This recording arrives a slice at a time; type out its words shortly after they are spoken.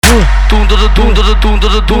Tum Du Dum, Tum Du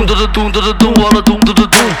Dum, Tum Du Dum Olodum, Tum Du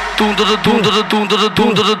Dum, Tum Du Dum,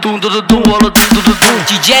 Tum Du Dum Olodum,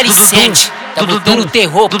 DJ L7 tá botando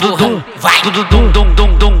terror, porra. Vai! Tum Du Dum, Dum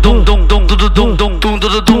Dum Dum Dum Dum Dum Du Dum Dum Tum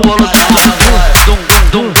Du Dum Olodum, Dum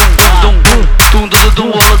Dum Dum Dum Tum Du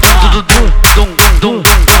Dum Olodum, Dum Dum Dum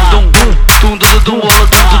Dum Tum Du Dum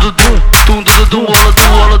Olodum, Tum Du Dum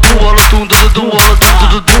Olodum, Olodum Tum Du Dum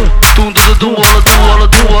Olodum, Tum Du Dum Olodum,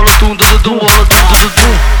 Tum Du Dum Olodum.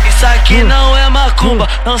 Isso aqui não é macumba,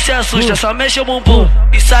 não se assusta, só mexe o bumbum.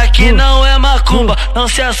 Isso aqui não é macumba, não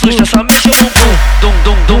se assusta, só mexe o bumbum. Dum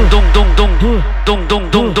dum dum dum dum dum dum dum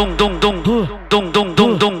dum dum dum dum dum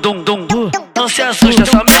dum dum dum dum dum. Não se assusta,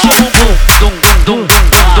 só mexe o bumbum. Dum dum dum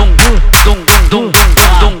dum dum dum dum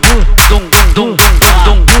dum dum dum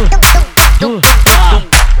dum dum.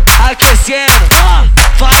 Aquecendo,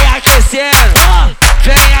 vai aquecendo,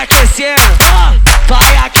 vem aquecendo,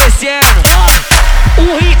 vai aquecendo.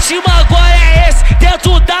 O ritmo agora é esse,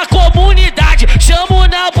 dentro da comunidade. Chamo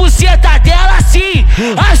na buceta dela assim,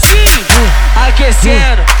 assim.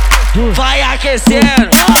 Aquecendo, vai aquecendo,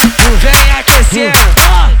 vem aquecendo,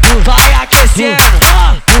 vai aquecendo.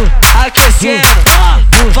 Aquecendo,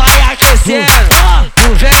 vai aquecendo,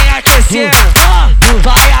 vem aquecendo,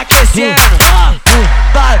 vai aquecendo.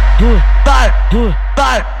 Vai, vai,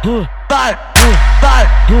 vai, vai, vai,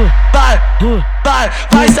 vai, vai,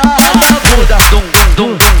 vai sarrar a bunda. Dum dum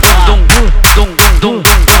dum dum dum dum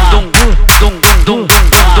dum dum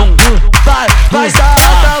dum dum. Vai, vai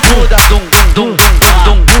sarrar a bunda. Dum dum dum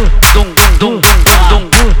dum dum dum dum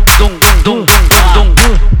dum dum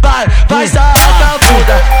dum. Vai, vai sarrar a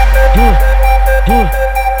bunda.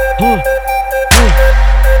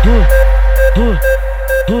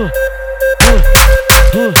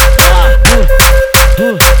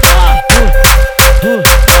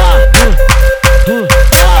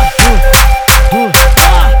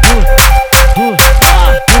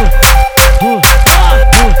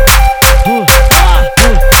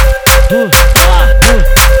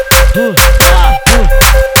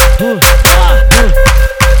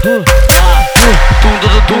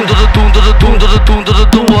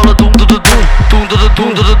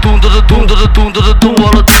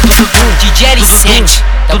 DJ L7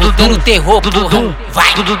 tá botando terror, porra.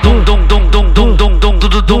 Vai! Dum dum dum dum dum dum dum dum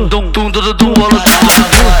dum Tum Du Dum Olodum,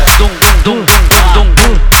 dum dum dum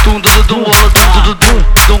dum Tum Du Dum Olodum,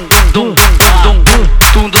 dum dum dum dum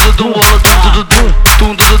Tum Du Dum Olodum,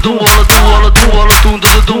 Tum Du Dum Olodum, Tum Du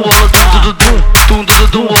Dum Olodum, Tum Du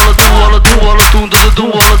Dum Olodum, Tum Du Dum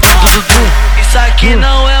Olodum. Isso aqui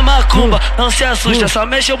não é macumba, não se assusta, só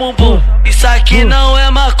mexe o bumbum. Isso aqui não é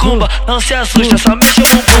macumba, não se assusta, só mexe o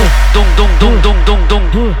bumbum. Dum dum dum dum dum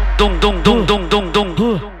dum dum dum dum dum dum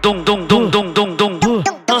dum dum dum dum dum dum dum.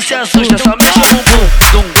 Não se assusta, só mexe o bumbum.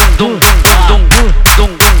 Dum dum dum dum dum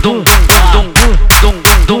dum dum dum dum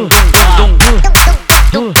dum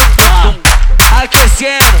dum dum.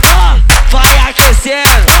 Aquecendo, vai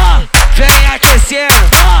aquecendo, vem aquecendo,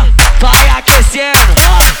 vai aquecendo.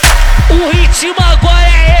 O ritmo agora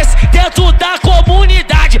é esse, dentro da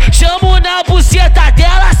comunidade. Chamo na buceta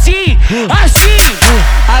dela assim, assim.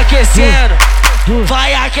 Aquecendo,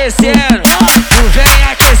 vai aquecendo, vem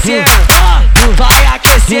aquecendo, vai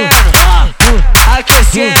aquecendo.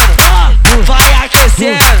 Aquecendo, vai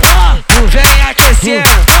aquecendo, vem aquecendo,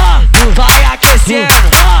 vai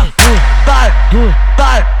aquecendo. Vai,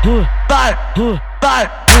 vai, vai, vai, vai,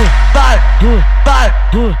 vai,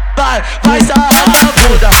 vai, vai sarrar a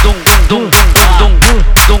bunda. Dum dum dum dum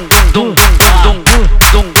dum dum dum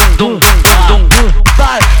dum dum dum.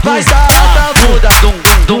 Vai, vai sarrar a bunda. Dum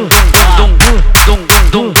dum dum dum dum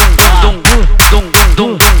dum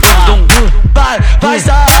dum dum dum. Vai, vai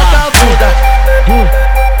sarrar a bunda.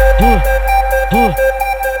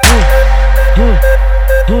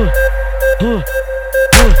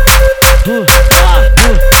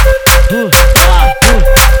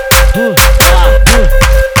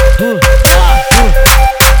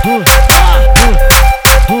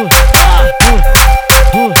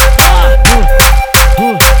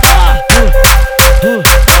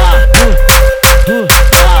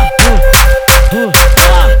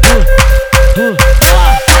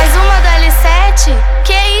 Mais uma do L7?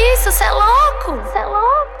 Que isso, cê é louco? Cê é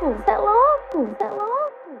louco? Cê é louco? Cê é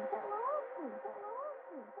louco? Cê é louco?